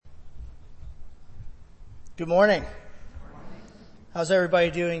Good morning. How's everybody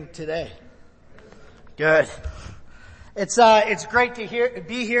doing today? Good. It's great to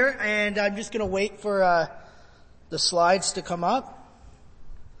be here, and I'm just gonna wait for the slides to come up.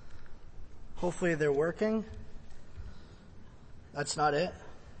 Hopefully they're working. That's not it.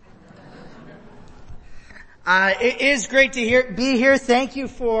 It is great to be here. Thank you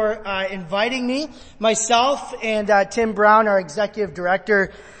for inviting me. Myself and Tim Brown, our executive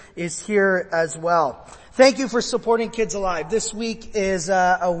director, is here as well. Thank you for supporting Kids Alive. This week is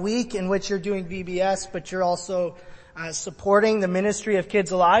a week in which you're doing VBS, but you're also supporting the ministry of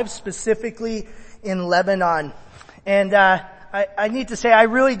Kids Alive, specifically in Lebanon. And I need to say, I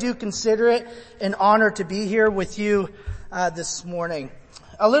really do consider it an honor to be here with you this morning.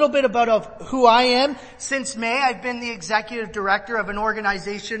 A little bit about who I am. Since May, I've been the executive director of an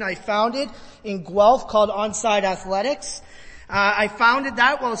organization I founded in Guelph called Onside Athletics. I founded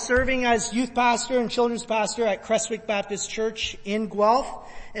that while serving as youth pastor and children's pastor at Crestwick Baptist Church in Guelph.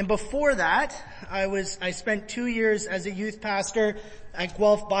 And before that, I spent 2 years as a youth pastor at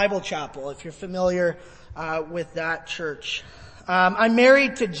Guelph Bible Chapel, if you're familiar with that church. I'm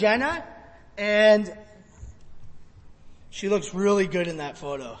married to Jenna, and she looks really good in that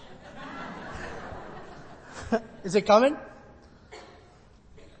photo. Is it coming?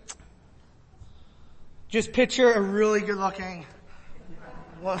 Just picture a really good looking,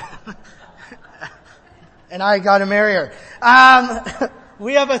 and I gotta marry her.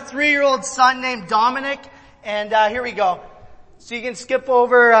 We have a 3-year-old son named Dominic, and here we go. So you can skip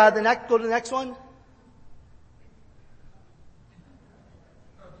over go to the next one.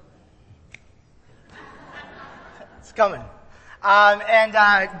 It's coming.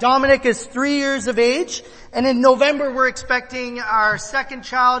 Dominic is 3 years of age, and in November we're expecting our second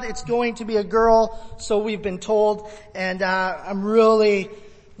child. It's going to be a girl, so we've been told, and I'm really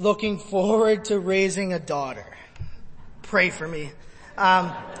looking forward to raising a daughter. Pray for me.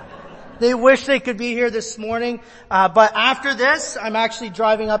 They wish they could be here this morning, but after this, I'm actually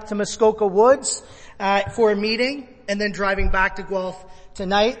driving up to Muskoka Woods for a meeting, and then driving back to Guelph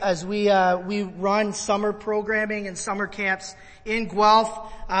tonight as we run summer programming and summer camps in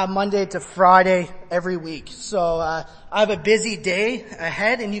Guelph, Monday to Friday every week. So, I have a busy day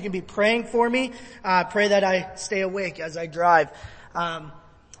ahead, and you can be praying for me. Pray that I stay awake as I drive.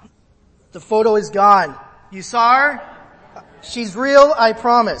 The photo is gone. You saw her? She's real, I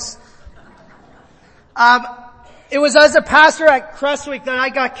promise. It was as a pastor at Crestwick that I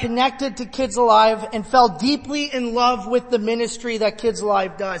got connected to Kids Alive and fell deeply in love with the ministry that Kids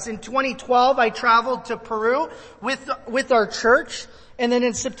Alive does. In 2012, I traveled to Peru with our church, and then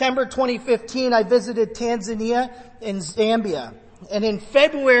in September 2015, I visited Tanzania and Zambia. And in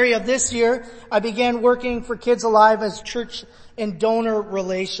February of this year, I began working for Kids Alive as church and donor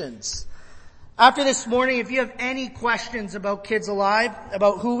relations. After this morning, if you have any questions about Kids Alive,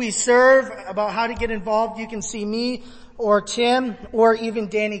 about who we serve, about how to get involved, you can see me or Tim or even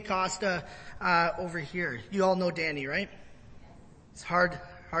Danny Costa over here. You all know Danny, right? It's hard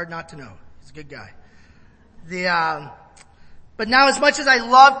not to know. He's a good guy. But now, as much as I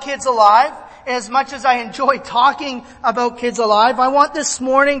love Kids Alive, as much as I enjoy talking about Kids Alive, I want this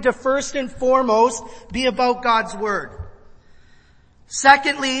morning to first and foremost be about God's Word.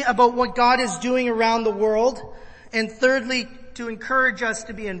 Secondly, about what God is doing around the world. And thirdly, to encourage us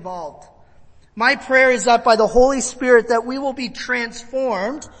to be involved. My prayer is that by the Holy Spirit that we will be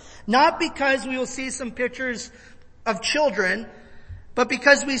transformed, not because we will see some pictures of children, but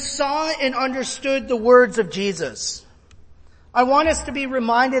because we saw and understood the words of Jesus. I want us to be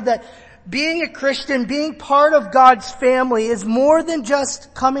reminded that being a Christian, being part of God's family, is more than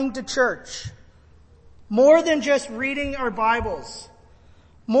just coming to church. More than just reading our Bibles.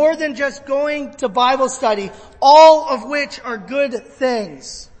 More than just going to Bible study, all of which are good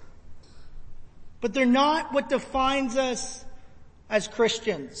things. But they're not what defines us as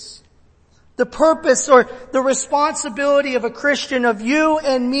Christians. The purpose or the responsibility of a Christian, of you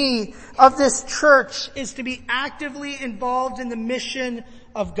and me, of this church, is to be actively involved in the mission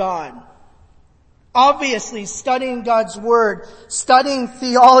of God. Obviously, studying God's Word, studying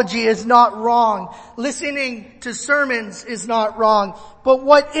theology is not wrong. Listening to sermons is not wrong. But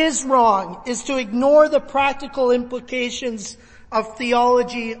what is wrong is to ignore the practical implications of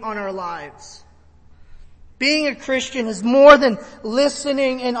theology on our lives. Being a Christian is more than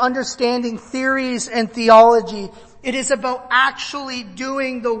listening and understanding theories and theology. It is about actually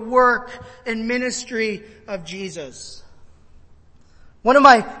doing the work and ministry of Jesus. One of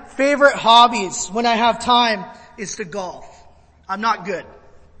my favorite hobbies when I have time is to golf. I'm not good.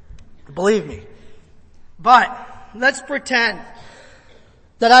 Believe me. But let's pretend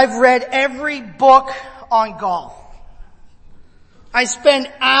that I've read every book on golf. I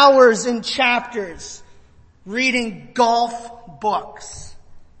spend hours in chapters reading golf books.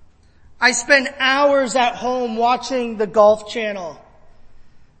 I spend hours at home watching the Golf Channel.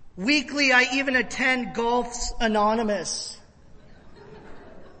 Weekly, I even attend Golf's Anonymous.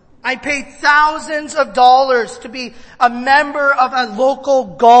 I pay thousands of dollars to be a member of a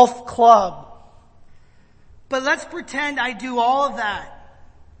local golf club. But let's pretend I do all of that,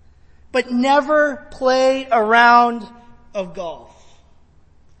 but never play a round of golf.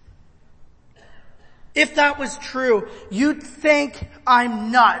 If that was true, you'd think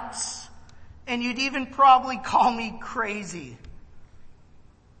I'm nuts, and you'd even probably call me crazy.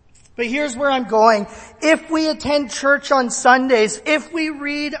 But here's where I'm going. If we attend church on Sundays, if we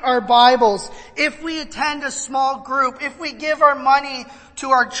read our Bibles, if we attend a small group, if we give our money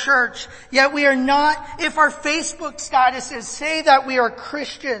to our church, yet we are not, if our Facebook statuses say that we are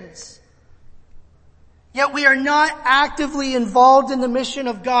Christians, yet we are not actively involved in the mission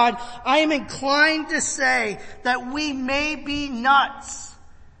of God, I am inclined to say that we may be nuts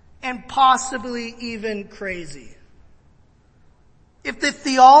and possibly even crazy. If the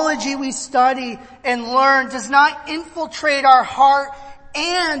theology we study and learn does not infiltrate our heart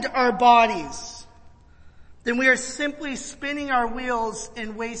and our bodies, then we are simply spinning our wheels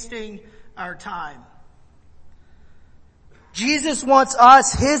and wasting our time. Jesus wants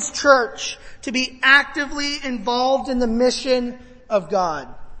us, His church, to be actively involved in the mission of God.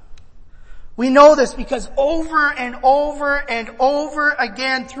 We know this because over and over and over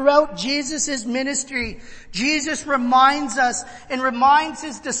again throughout Jesus' ministry, Jesus reminds us and reminds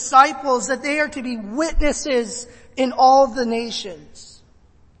His disciples that they are to be witnesses in all the nations.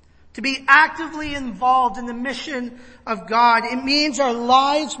 To be actively involved in the mission of God, it means our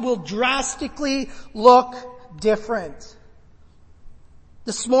lives will drastically look different.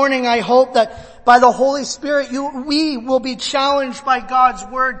 This morning, I hope that by the Holy Spirit, we will be challenged by God's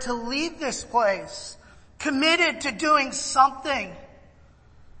Word to leave this place, committed to doing something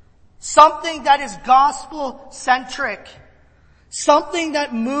that is gospel-centric, something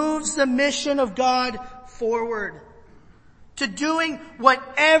that moves the mission of God forward, to doing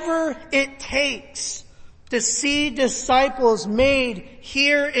whatever it takes to see disciples made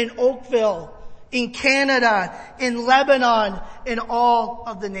here in Oakville, in Canada, in Lebanon, in all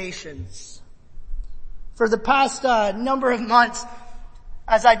of the nations. For the past number of months,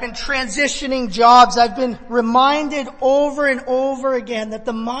 as I've been transitioning jobs, I've been reminded over and over again that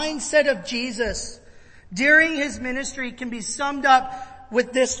the mindset of Jesus during His ministry can be summed up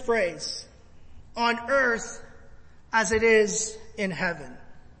with this phrase: on earth as it is in heaven.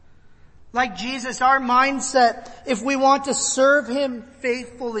 Like Jesus, our mindset, if we want to serve Him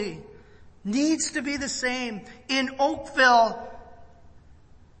faithfully, needs to be the same in Oakville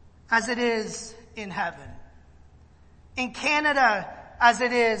as it is in heaven. In Canada as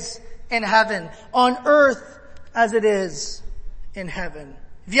it is in heaven. On earth as it is in heaven.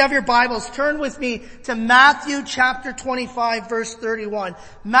 If you have your Bibles, turn with me to Matthew chapter 25 verse 31.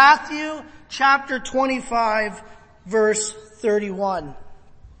 Matthew chapter 25 verse 31.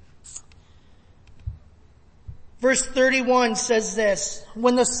 Verse 31 says this: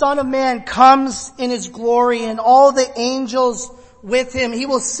 when the Son of Man comes in His glory and all the angels with Him, He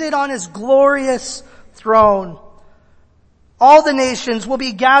will sit on His glorious throne. All the nations will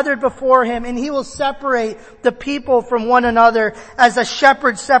be gathered before Him, and He will separate the people from one another as a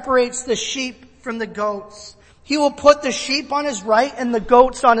shepherd separates the sheep from the goats. He will put the sheep on His right and the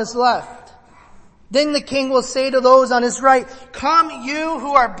goats on His left. Then the King will say to those on His right, "Come, you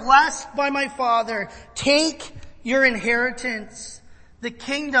who are blessed by my Father, take your inheritance, the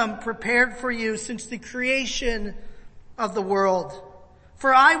kingdom prepared for you since the creation of the world.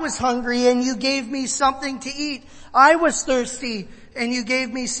 For I was hungry and you gave me something to eat. I was thirsty and you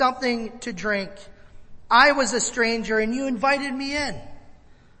gave me something to drink. I was a stranger and you invited me in.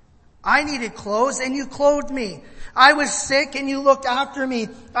 I needed clothes and you clothed me. I was sick and you looked after me.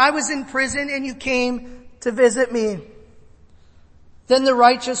 I was in prison and you came to visit me." Then the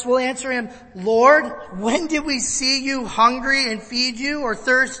righteous will answer Him, "Lord, when did we see you hungry and feed you, or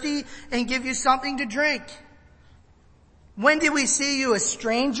thirsty and give you something to drink? When did we see you a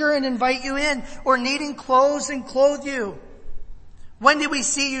stranger and invite you in, or needing clothes and clothe you? When did we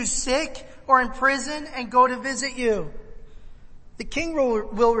see you sick or in prison and go to visit you?" The King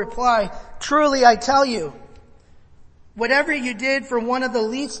will reply, "Truly I tell you, whatever you did for one of the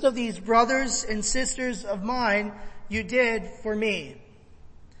least of these brothers and sisters of mine, you did for me."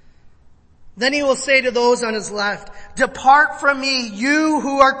 Then He will say to those on His left, "Depart from me, you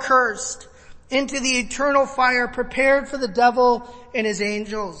who are cursed, into the eternal fire prepared for the devil and his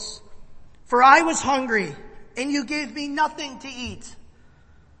angels. For I was hungry, and you gave me nothing to eat.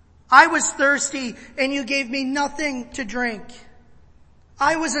 I was thirsty, and you gave me nothing to drink.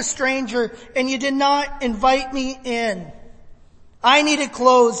 I was a stranger, and you did not invite me in. I needed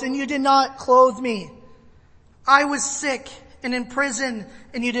clothes, and you did not clothe me. I was sick and in prison,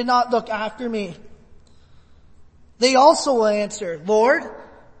 and you did not look after me. They also will answer, Lord,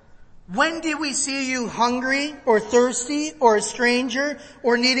 when did we see you hungry or thirsty or a stranger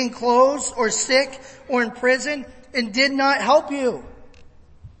or needing clothes or sick or in prison and did not help you?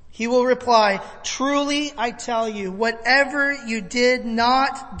 He will reply, truly I tell you, whatever you did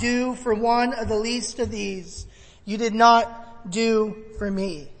not do for one of the least of these, you did not do for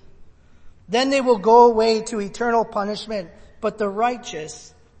me. Then they will go away to eternal punishment, but the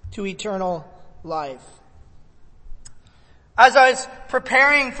righteous to eternal life. As I was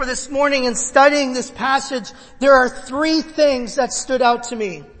preparing for this morning and studying this passage, there are three things that stood out to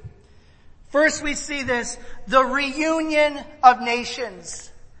me. First, we see this, the reunion of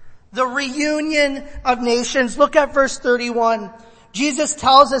nations. The reunion of nations. Look at verse 31. Jesus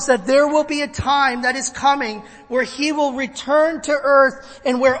tells us that there will be a time that is coming where he will return to earth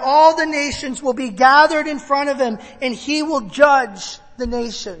and where all the nations will be gathered in front of him and he will judge the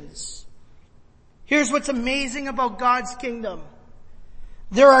nations. Here's what's amazing about God's kingdom.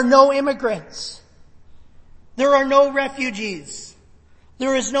 There are no immigrants. There are no refugees.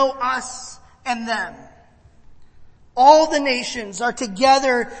 There is no us and them. All the nations are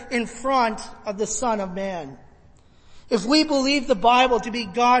together in front of the Son of Man. If we believe the Bible to be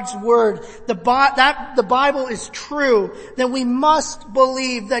God's Word, the Bible is true, then we must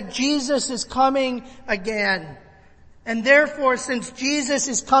believe that Jesus is coming again. And therefore, since Jesus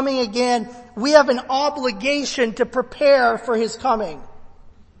is coming again, we have an obligation to prepare for his coming.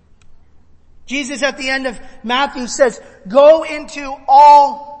 Jesus at the end of Matthew says, go into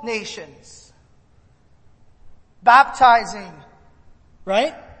all nations. Baptizing,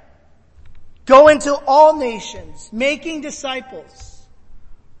 right? Go into all nations, making disciples.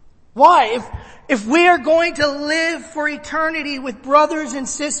 Why? If we are going to live for eternity with brothers and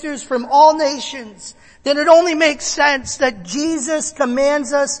sisters from all nations, then it only makes sense that Jesus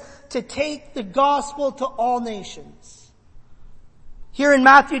commands us to take the gospel to all nations. Here in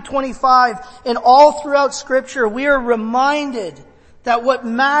Matthew 25 and all throughout Scripture, we are reminded that what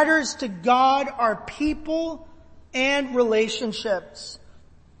matters to God are people and relationships.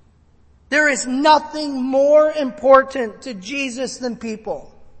 There is nothing more important to Jesus than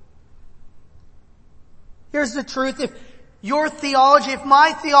people. Here's the truth. If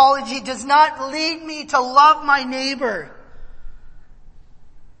my theology does not lead me to love my neighbor,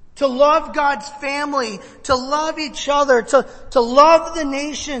 to love God's family, to love each other, to love the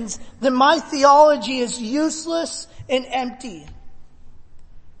nations, then my theology is useless and empty.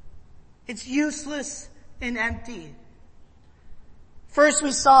 It's useless and empty. First,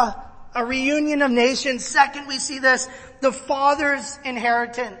 we saw a reunion of nations. Second, we see this, the Father's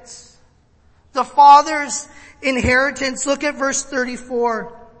inheritance. The Father's inheritance. Look at verse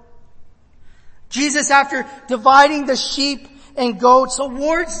 34. Jesus, after dividing the sheep and goats,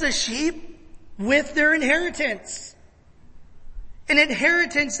 awards the sheep with their inheritance. An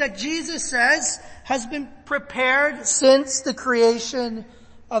inheritance that Jesus says has been prepared since the creation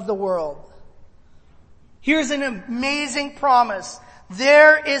of the world. Here's an amazing promise.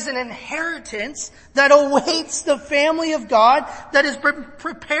 There is an inheritance that awaits the family of God that has been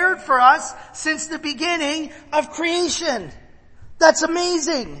prepared for us since the beginning of creation. That's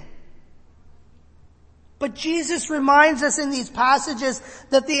amazing. But Jesus reminds us in these passages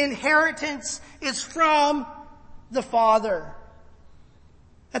that the inheritance is from the Father.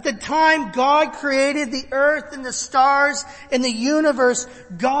 At the time God created the earth and the stars and the universe,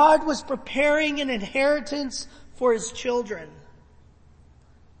 God was preparing an inheritance for his children.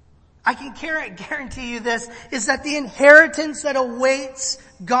 I can guarantee you this, is that the inheritance that awaits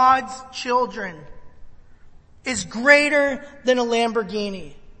God's children is greater than a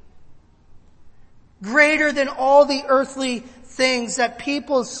Lamborghini. Greater than all the earthly things that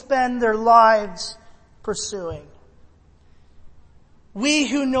people spend their lives pursuing. We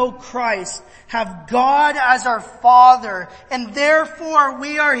who know Christ have God as our Father, and therefore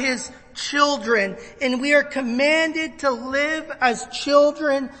we are his children, and we are commanded to live as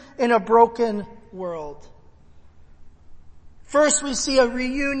children in a broken world. First, we see a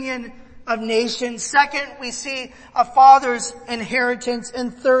reunion of nations. Second, we see a father's inheritance.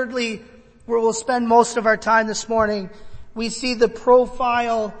 And thirdly, where we'll spend most of our time this morning, we see the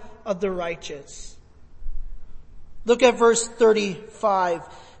profile of the righteous. Look at verse 35.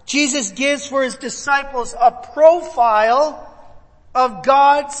 Jesus gives for his disciples a profile of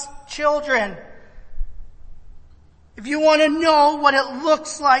God's children. If you want to know what it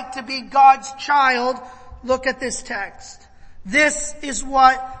looks like to be God's child, look at this text. This is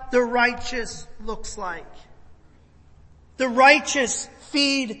what the righteous looks like. The righteous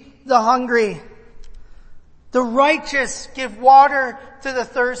feed the hungry. The righteous give water to the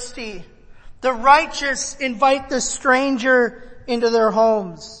thirsty. The righteous invite the stranger into their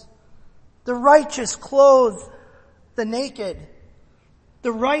homes. The righteous clothe the naked.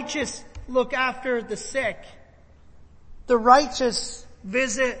 The righteous look after the sick. The righteous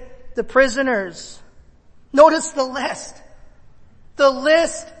visit the prisoners. Notice the list. The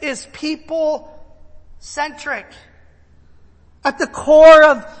list is people-centric. At the core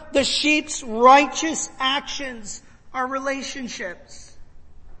of the sheep's righteous actions are relationships.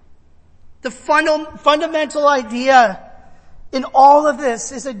 The fundamental idea in all of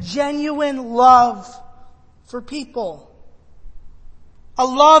this is a genuine love for people. A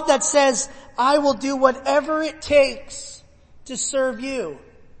love that says, I will do whatever it takes to serve you,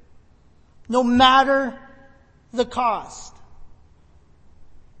 no matter the cost.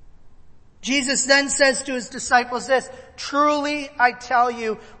 Jesus then says to his disciples this, truly I tell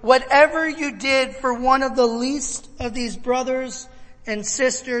you, whatever you did for one of the least of these brothers and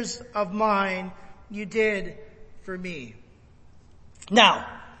sisters of mine, you did for me. Now,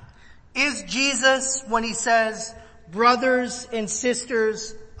 is Jesus, when he says brothers and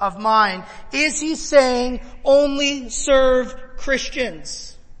sisters of mine, is he saying only serve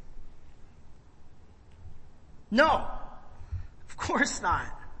Christians? No, of course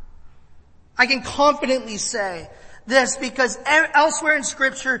not. I can confidently say this because elsewhere in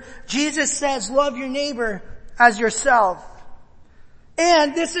Scripture, Jesus says, love your neighbor as yourself.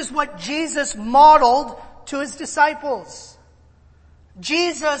 And this is what Jesus modeled to his disciples.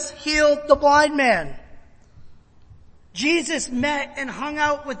 Jesus healed the blind man. Jesus met and hung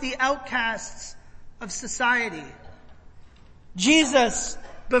out with the outcasts of society. Jesus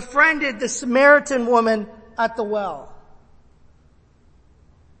befriended the Samaritan woman at the well.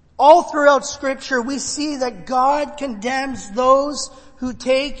 All throughout Scripture, we see that God condemns those who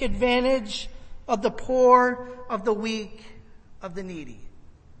take advantage of the poor, of the weak, of the needy.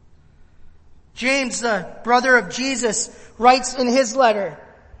 James, the brother of Jesus, writes in his letter,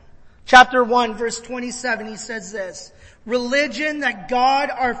 chapter 1, verse 27, he says this, religion that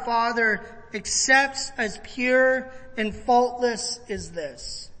God our Father accepts as pure and faultless is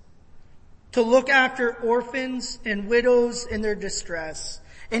this, to look after orphans and widows in their distress,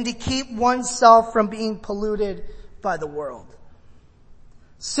 and to keep oneself from being polluted by the world.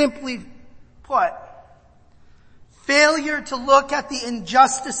 Simply put, failure to look at the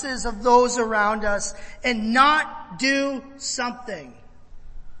injustices of those around us and not do something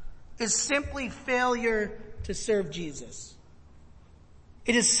is simply failure to serve Jesus.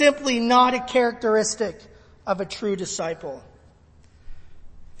 It is simply not a characteristic of a true disciple.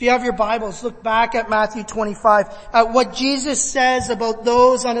 If you have your Bibles, look back at Matthew 25, at what Jesus says about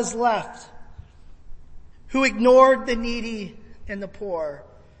those on his left who ignored the needy and the poor.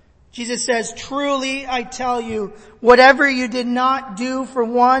 Jesus says, truly I tell you, whatever you did not do for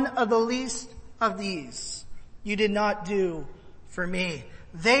one of the least of these, you did not do for me.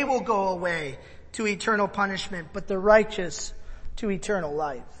 They will go away to eternal punishment, but the righteous to eternal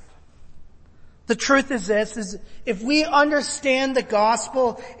life. The truth is this, is if we understand the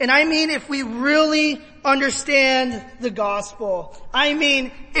gospel, and I mean if we really understand the gospel, I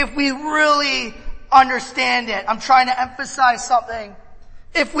mean if we really understand it, I'm trying to emphasize something.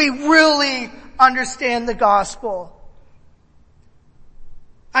 If we really understand the gospel,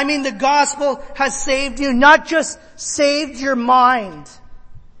 I mean the gospel has saved you, not just saved your mind,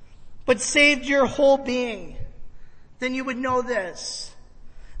 but saved your whole being, then you would know this.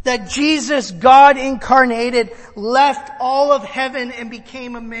 That Jesus, God incarnated, left all of heaven and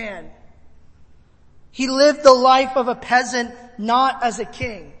became a man. He lived the life of a peasant, not as a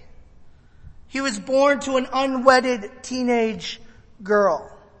king. He was born to an unwedded teenage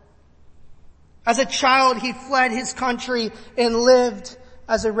girl. As a child, he fled his country and lived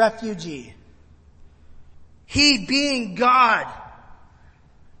as a refugee. He, being God,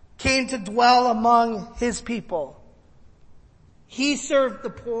 came to dwell among his people. He served the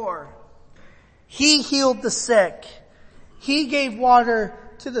poor. He healed the sick. He gave water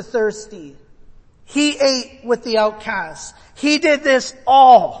to the thirsty. He ate with the outcasts. He did this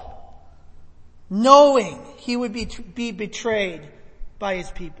all knowing he would be betrayed by his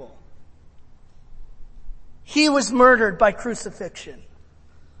people. He was murdered by crucifixion,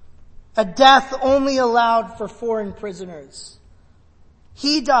 a death only allowed for foreign prisoners.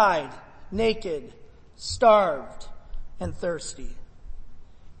 He died naked, starved, and thirsty.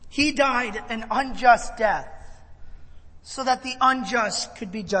 He died an unjust death so that the unjust could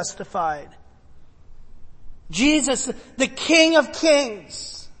be justified. Jesus, the King of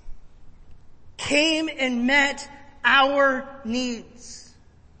Kings, came and met our needs.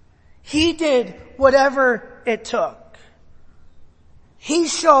 He did whatever it took. He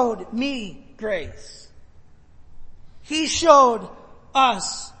showed me grace. He showed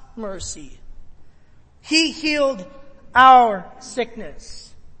us mercy. He healed our sickness.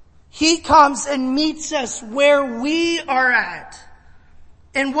 He comes and meets us where we are at.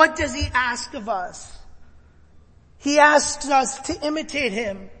 And what does he ask of us? He asks us to imitate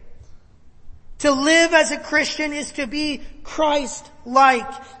him. To live as a Christian is to be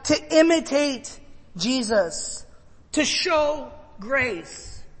Christ-like, to imitate Jesus, to show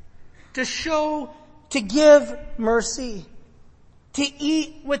grace, to give mercy, to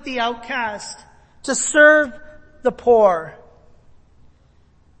eat with the outcast, to serve the poor.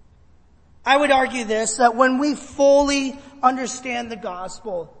 I would argue this, that when we fully understand the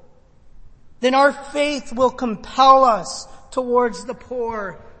gospel, then our faith will compel us towards the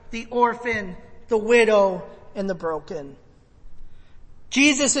poor, the orphan, the widow, and the broken.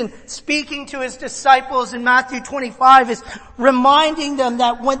 Jesus, in speaking to his disciples in Matthew 25, is reminding them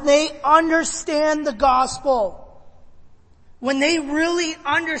that when they understand the gospel, when they really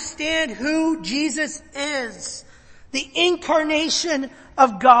understand who Jesus is, the incarnation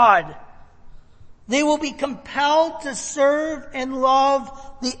of God, they will be compelled to serve and love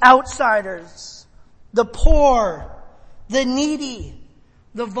the outsiders, the poor, the needy,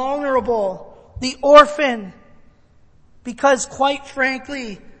 the vulnerable, the orphan, because quite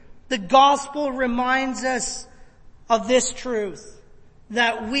frankly, the gospel reminds us of this truth,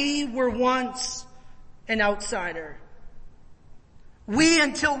 that we were once an outsider. We,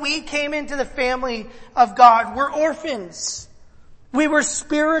 until we came into the family of God, were orphans. We were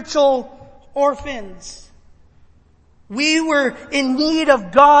spiritual orphans. We were in need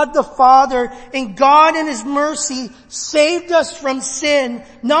of God the Father, and God in his mercy saved us from sin,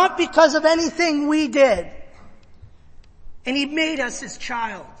 not because of anything we did. And he made us his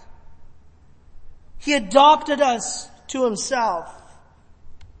child. He adopted us to himself.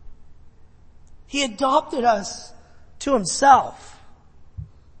 He adopted us to himself.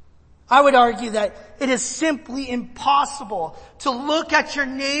 I would argue that it is simply impossible to look at your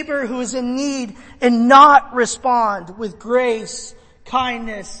neighbor who is in need and not respond with grace,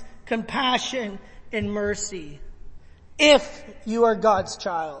 kindness, compassion, and mercy, if you are God's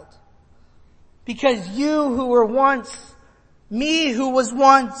child. Because you who were once, me who was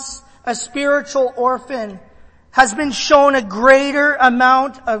once a spiritual orphan, has been shown a greater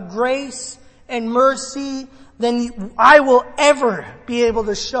amount of grace and mercy than I will ever be able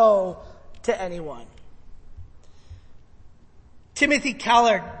to show to anyone. Timothy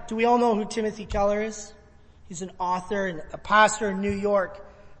Keller, do we all know who Timothy Keller is? He's an author and a pastor in New York.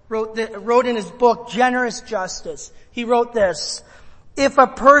 Wrote in his book, Generous Justice. He wrote this: if a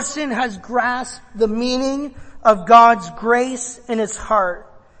person has grasped the meaning of God's grace in his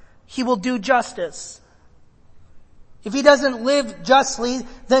heart, he will do justice. If he doesn't live justly,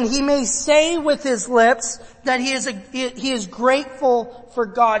 then he may say with his lips that he is grateful for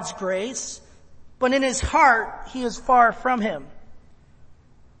God's grace, but in his heart he is far from him.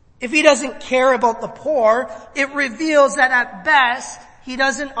 If he doesn't care about the poor, it reveals that at best he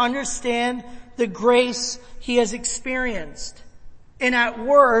doesn't understand the grace he has experienced. And at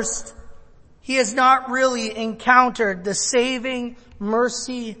worst, he has not really encountered the saving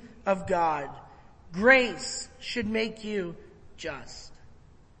mercy of God. Grace should make you just.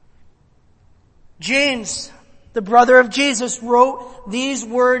 James, the brother of Jesus, wrote these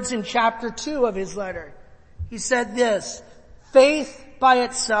words in chapter 2 of his letter. He said this: faith by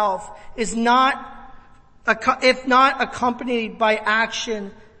itself is not, if not accompanied by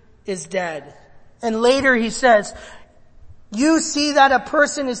action, is dead. And later he says, you see that a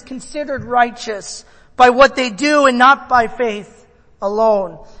person is considered righteous by what they do and not by faith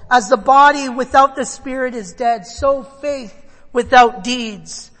alone. As the body without the spirit is dead, so faith without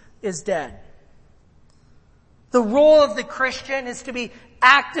deeds is dead. The role of the Christian is to be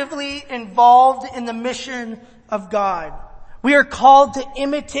actively involved in the mission of God. We are called to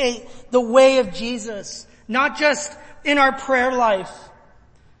imitate the way of Jesus, not just in our prayer life,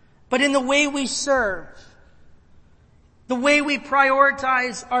 but in the way we serve, the way we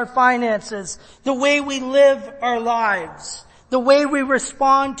prioritize our finances, the way we live our lives, the way we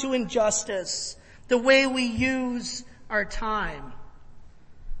respond to injustice, the way we use our time.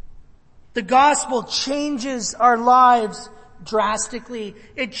 The gospel changes our lives drastically.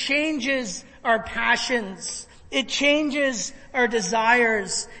 It changes our passions. It changes our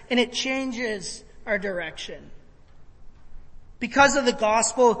desires and it changes our direction. Because of the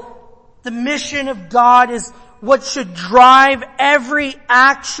gospel, the mission of God is what should drive every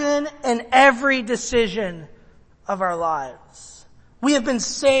action and every decision of our lives. We have been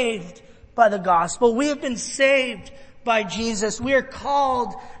saved by the gospel. We have been saved by Jesus. We are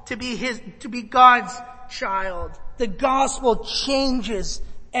called to be God's child. The gospel changes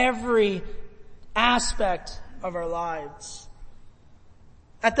every aspect of our lives.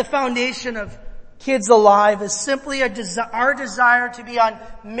 At the foundation of Kids Alive is simply our desire to be on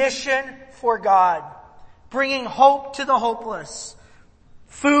mission for God, bringing hope to the hopeless,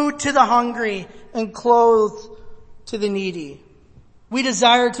 food to the hungry, and clothes to the needy. We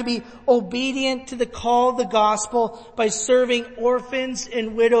desire to be obedient to the call of the gospel by serving orphans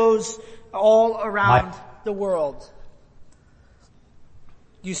and widows all around the world.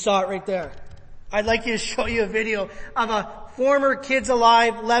 You saw it right there. I'd like to show you a video of a former Kids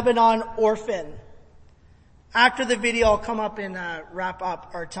Alive Lebanon orphan. After the video, I'll come up and wrap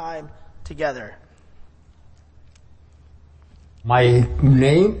up our time together. My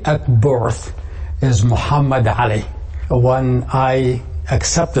name at birth is Muhammad Ali. When I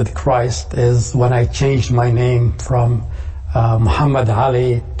accepted Christ is when I changed my name from Muhammad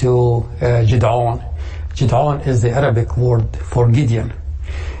Ali to Gideon. Gideon is the Arabic word for Gideon.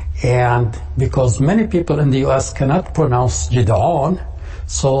 And because many people in the U.S. cannot pronounce Gideon,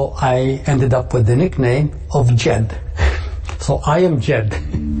 so I ended up with the nickname of Jed. So I am Jed.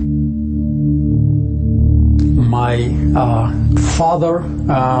 My father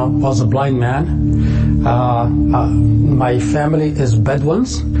was a blind man. My family is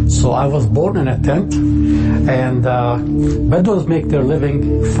Bedouins, so I was born in a tent. And Bedouins make their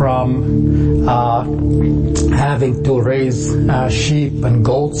living from having to raise sheep and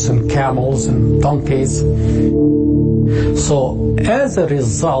goats and camels and donkeys. So as a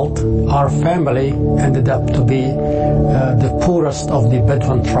result, our family ended up to be the poorest of the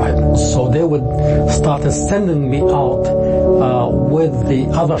Bedouin tribe. So they would start sending me out with the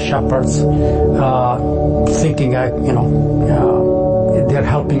other shepherds, thinking they're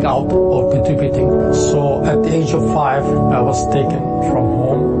helping out or contributing. So at the age of 5, I was taken from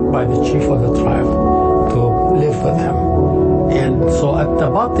home by the chief of the tribe to live with him. And so at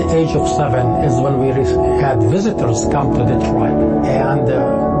about the age of 7 is when we had visitors come to the tribe. And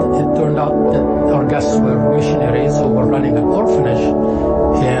it turned out that our guests were missionaries who were running an orphanage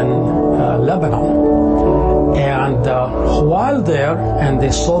in Lebanon. And while there, and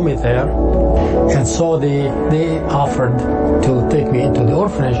they saw me there, and so they offered to take me into the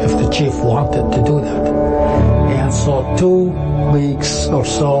orphanage if the chief wanted to do that. And so 2 weeks or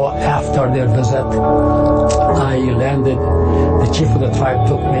so after their visit, I landed. The chief of the tribe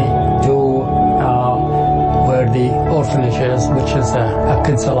took me to where the orphanage is, which is a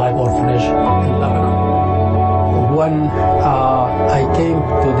Kids Alive orphanage in Lebanon. When I came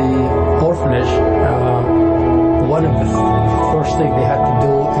to the orphanage, one of the first things they had to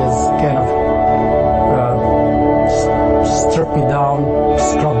do is kind of strip me down,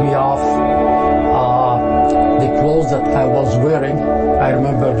 scrub me off. The clothes that I was wearing, I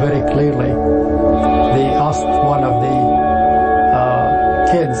remember very clearly. They asked one of the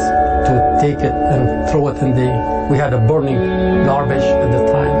kids to take it and throw it in we had a burning garbage at the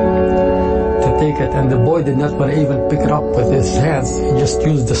time, to take it, and the boy did not want to even pick it up with his hands. He just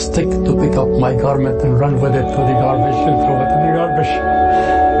used the stick to pick up my garment and run with it to the garbage and throw it in the garbage.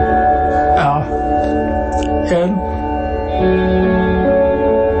 And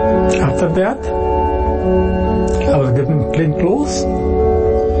after that, I was given clean clothes.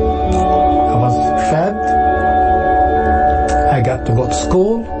 I was fed. I got to go to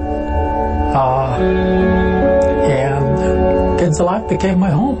school. And Kids Alive became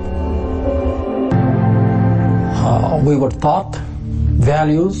my home. We were taught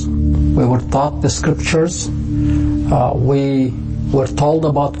values. We were taught the scriptures. We were told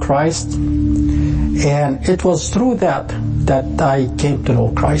about Christ. And it was through that I came to know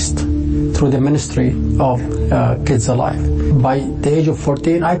Christ, through the ministry of Kids Alive. By the age of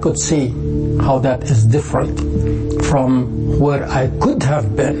 14, I could see how that is different from where I could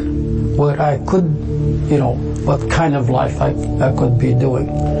have been, where I could, what kind of life I could be doing,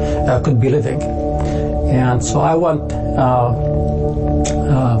 could be living. And so I went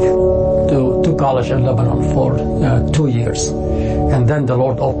to college in Lebanon for 2 years. And then the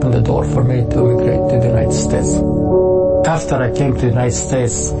Lord opened the door for me to immigrate to the United States. After I came to the United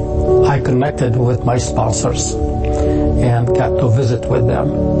States, I connected with my sponsors and got to visit with them,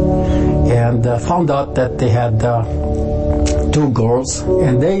 and found out that they had 2 girls,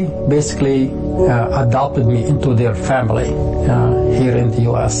 and they basically adopted me into their family here in the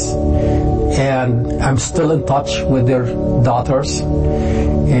U.S. And I'm still in touch with their daughters.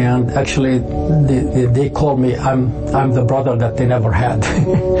 And actually, they call me, I'm the brother that they never had.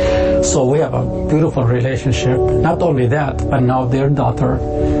 So we have a beautiful relationship. Not only that, but now their daughter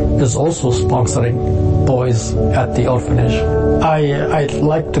is also sponsoring boys at the orphanage. I'd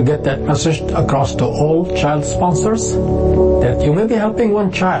like to get that message across to all child sponsors that you may be helping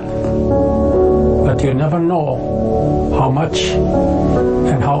one child, but you never know how much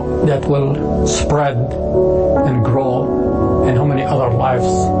and how that will spread and grow and how many other lives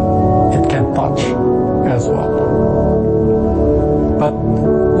it can touch as well. But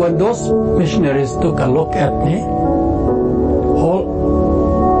when those missionaries took a look at me, all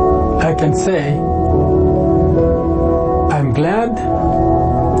I can say, I'm glad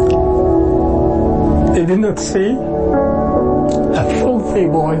they did not see a filthy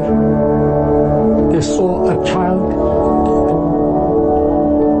boy. They saw a child.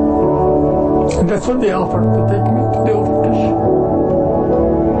 And that's what they offered, to take me to the orphanage.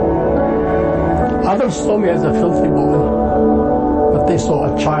 Others saw me as a filthy boy, but they saw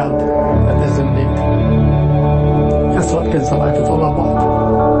a child that is in need. That's what Kids Alive is all about.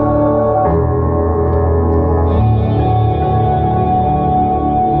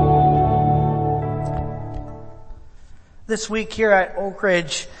 This week here at Oak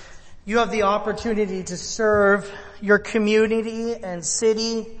Ridge, you have the opportunity to serve your community and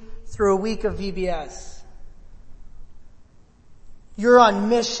city through a week of VBS. You're on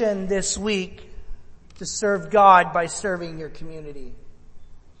mission this week to serve God by serving your community.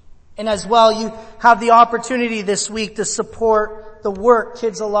 And as well, you have the opportunity this week to support the work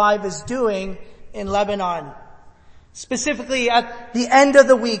Kids Alive is doing in Lebanon. Specifically, at the end of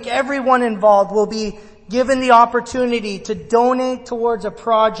the week, everyone involved will be given the opportunity to donate towards a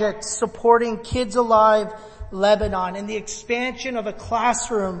project supporting Kids Alive Lebanon and the expansion of a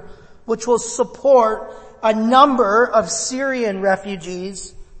classroom which will support a number of Syrian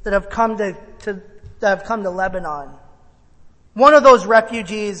refugees that have come to Lebanon. One of those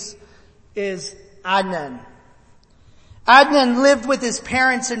refugees is Adnan. Adnan lived with his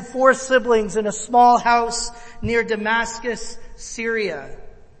parents and 4 siblings in a small house near Damascus, Syria.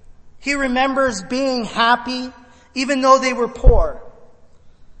 He remembers being happy even though they were poor.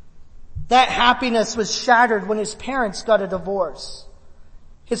 That happiness was shattered when his parents got a divorce.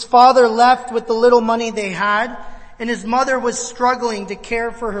 His father left with the little money they had, and his mother was struggling to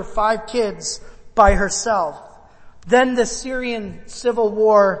care for her 5 kids by herself. Then the Syrian civil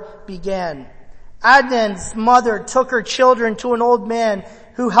war began. Adnan's mother took her children to an old man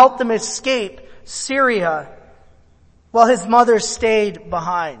who helped them escape Syria while his mother stayed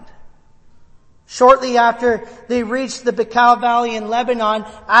behind. Shortly after they reached the Bekaa Valley in Lebanon,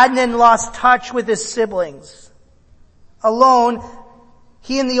 Adnan lost touch with his siblings. Alone,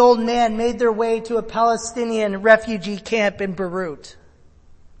 he and the old man made their way to a Palestinian refugee camp in Beirut.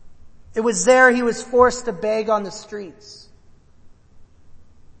 It was there he was forced to beg on the streets.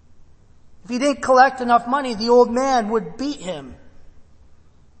 If he didn't collect enough money, the old man would beat him.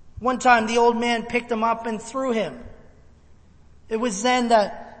 One time the old man picked him up and threw him. It was then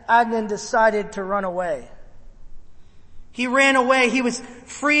that Adnan decided to run away. He ran away. He was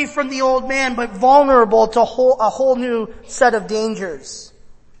free from the old man, but vulnerable to a whole new set of dangers.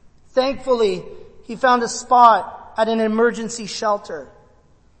 Thankfully, he found a spot at an emergency shelter.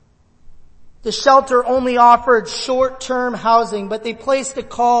 The shelter only offered short-term housing, but they placed a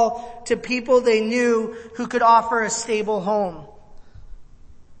call to people they knew who could offer a stable home.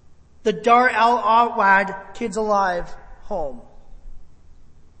 The Dar al-Awad Kids Alive home.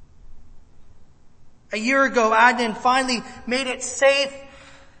 A year ago, Adnan finally made it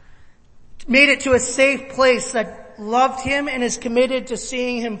to a safe place that loved him and is committed to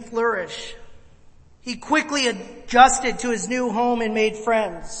seeing him flourish. He quickly adjusted to his new home and made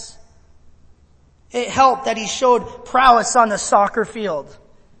friends. It helped that he showed prowess on the soccer field,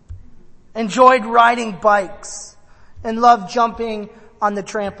 enjoyed riding bikes, and loved jumping on the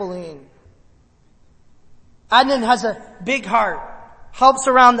trampoline. Adnan has a big heart, helps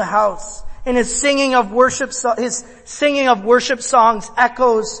around the house, and his singing of worship songs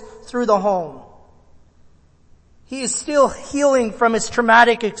echoes through the home. He is still healing from his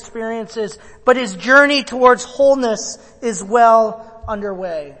traumatic experiences, but his journey towards wholeness is well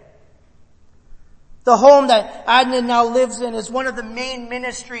underway. The home that Adnan now lives in is one of the main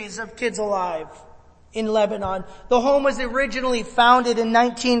ministries of Kids Alive in Lebanon. The home was originally founded in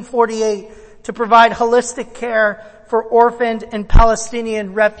 1948 to provide holistic care for orphaned and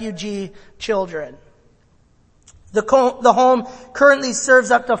Palestinian refugee children. The home currently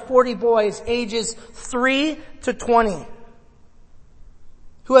serves up to 40 boys ages 3 to 20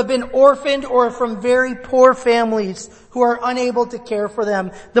 who have been orphaned or from very poor families who are unable to care for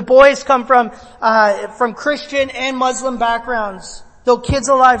them. The boys come from Christian and Muslim backgrounds, though Kids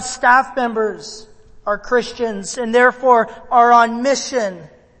Alive staff members are Christians and therefore are on mission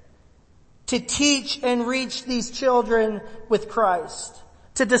to teach and reach these children with Christ,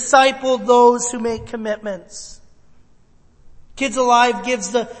 to disciple those who make commitments. Kids Alive gives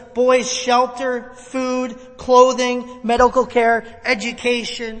the boys shelter, food, clothing, medical care,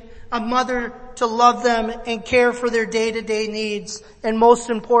 education, a mother to love them and care for their day-to-day needs, and most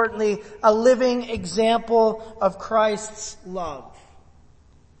importantly, a living example of Christ's love.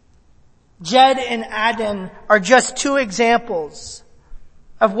 Jed and Aden are just two examples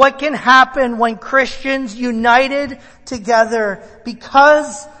of what can happen when Christians united together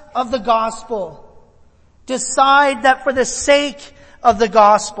because of the gospel decide that for the sake of the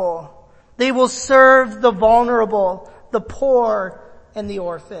gospel, they will serve the vulnerable, the poor, and the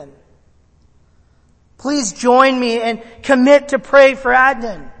orphan. Please join me and commit to pray for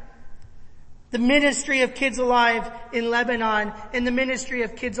Adnan, the ministry of Kids Alive in Lebanon, and the ministry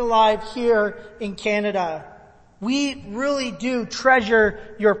of Kids Alive here in Canada. We really do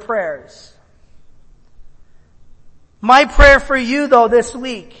treasure your prayers. My prayer for you, though, this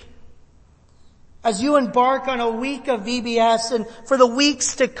week, as you embark on a week of VBS and for the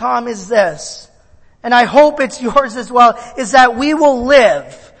weeks to come, is this, and I hope it's yours as well, is that we will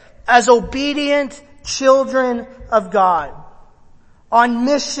live as obedient children of God, on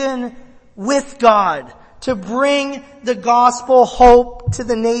mission with God, to bring the gospel hope to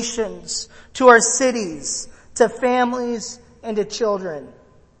the nations, to our cities, to families, and to children.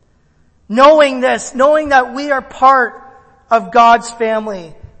 Knowing this, knowing that we are part of God's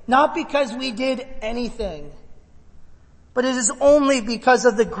family, not because we did anything, but it is only because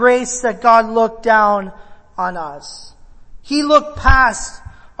of the grace that God looked down on us. He looked past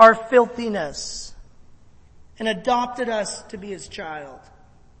our filthiness and adopted us to be His child.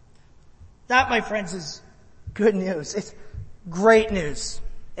 That, my friends, is good news. It's great news.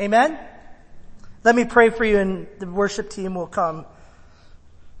 Amen? Let me pray for you and the worship team will come.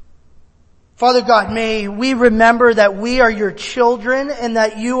 Father God, may we remember that we are your children and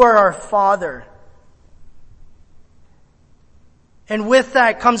that you are our Father. And with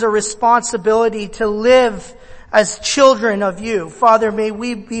that comes a responsibility to live as children of you. Father, may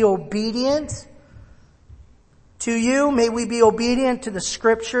we be obedient to you. May we be obedient to the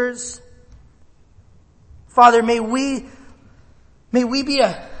scriptures. Father, may we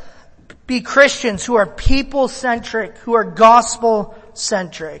be Christians who are people-centric, who are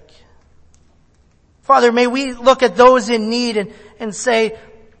gospel-centric. Father, may we look at those in need and say,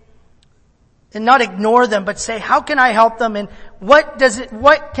 and not ignore them, but say, how can I help them and what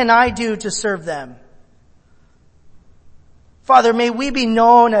can I do to serve them? Father, may we be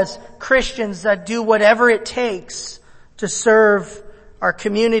known as Christians that do whatever it takes to serve our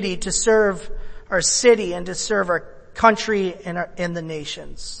community, to serve our city, and to serve our country and the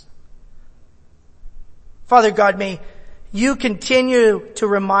nations. Father God, may you continue to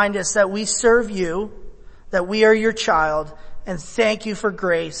remind us that we serve you, that we are your child, and thank you for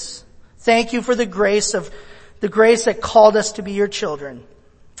grace. Thank you for the grace that called us to be your children.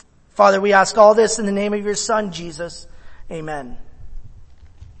 Father, we ask all this in the name of your Son, Jesus. Amen.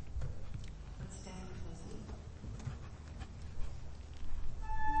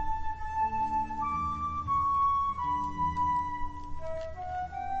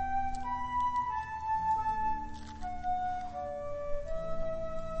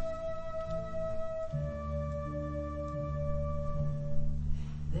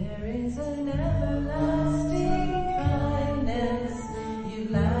 There is an everlasting kindness you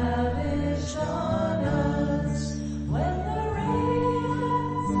lavish on us. When the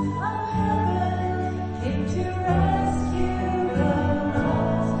rains of heaven came to rescue the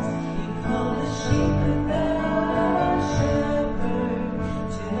lost, you called the sheep without a shepherd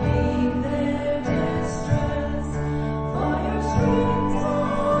to aid their distress. For your streams of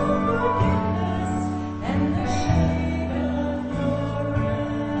forgiveness and the shade of your wrath.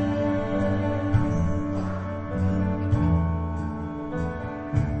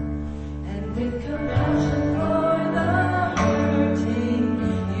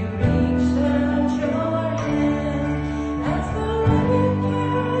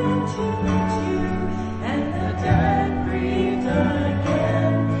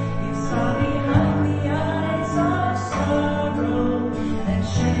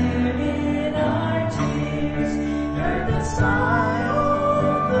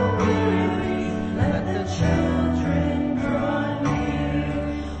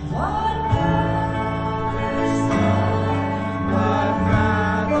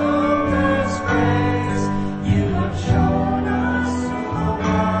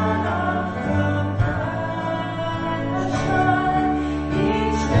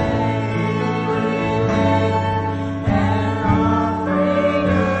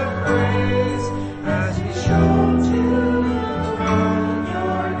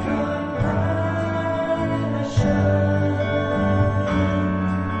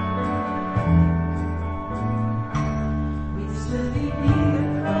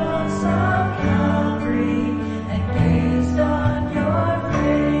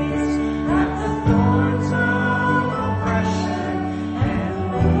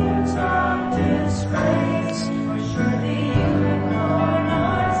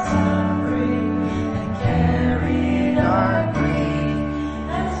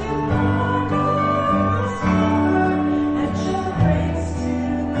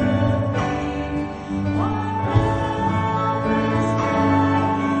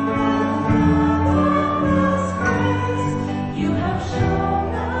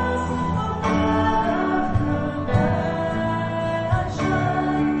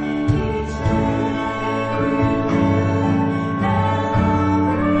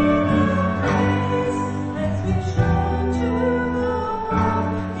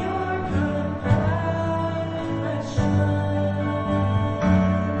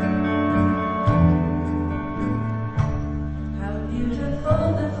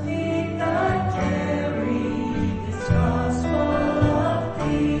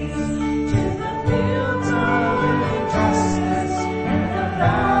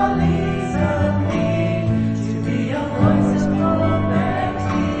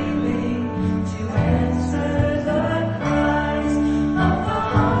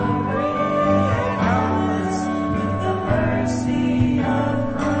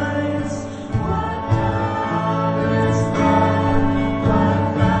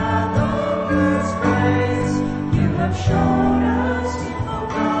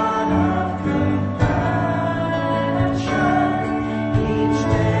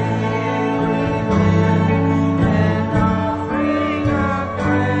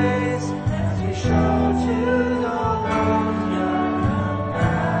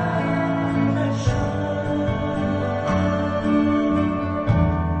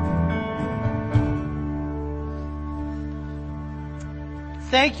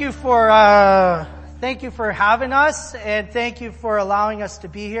 thank you for having us, and thank you for allowing us to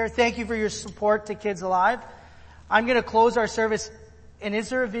be here. Thank you for your support to Kids Alive. I'm going to close our service. And is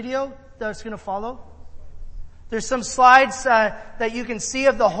there a video that's going to follow? There's some slides that you can see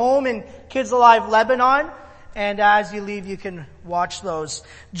of the home in Kids Alive Lebanon. And as you leave, you can watch those.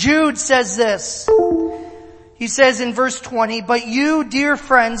 Jude says this. He says in verse 20, "But you, dear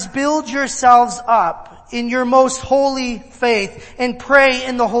friends, build yourselves up in your most holy faith and pray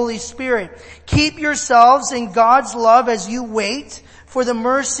in the Holy Spirit. Keep yourselves in God's love as you wait for the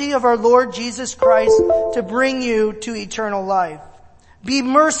mercy of our Lord Jesus Christ to bring you to eternal life. Be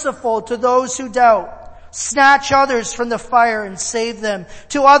merciful to those who doubt. Snatch others from the fire and save them.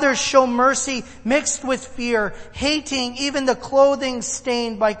 To others show mercy mixed with fear, hating even the clothing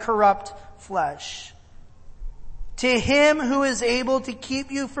stained by corrupt flesh. To him who is able to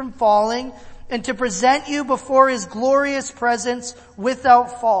keep you from falling and to present you before his glorious presence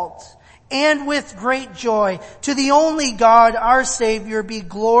without fault and with great joy, to the only God, our Savior, be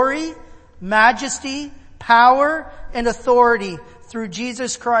glory, majesty, power, and authority through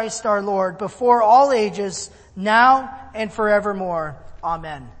Jesus Christ our Lord, before all ages, now and forevermore.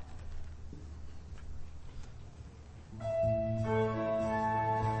 Amen."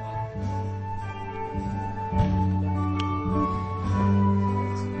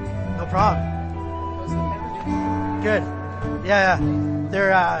 No problem. Good. Yeah.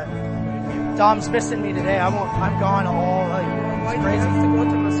 They're, Dom's missing me today. I'm gone all, it's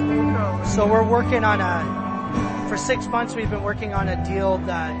crazy. So we're working on for 6 months we've been working on a deal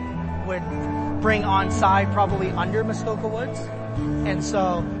that would bring on-site probably under Muskoka Woods. And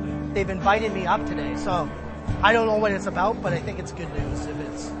so they've invited me up today. So I don't know what it's about, but I think it's good news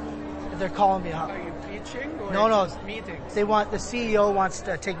if they're calling me up. Are you preaching or No, just meetings? the CEO wants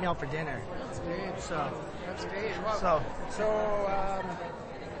to take me out for dinner. That's great. So That's great. Wow.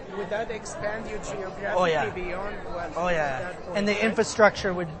 Would that expand you geographically beyond what? That point, And the right?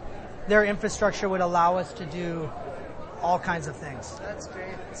 their infrastructure would allow us to do all kinds of things. That's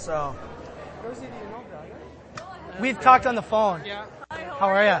great. So Rosie, do you know brother? we've talked on the phone. Yeah. How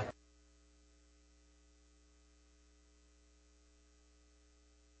are you?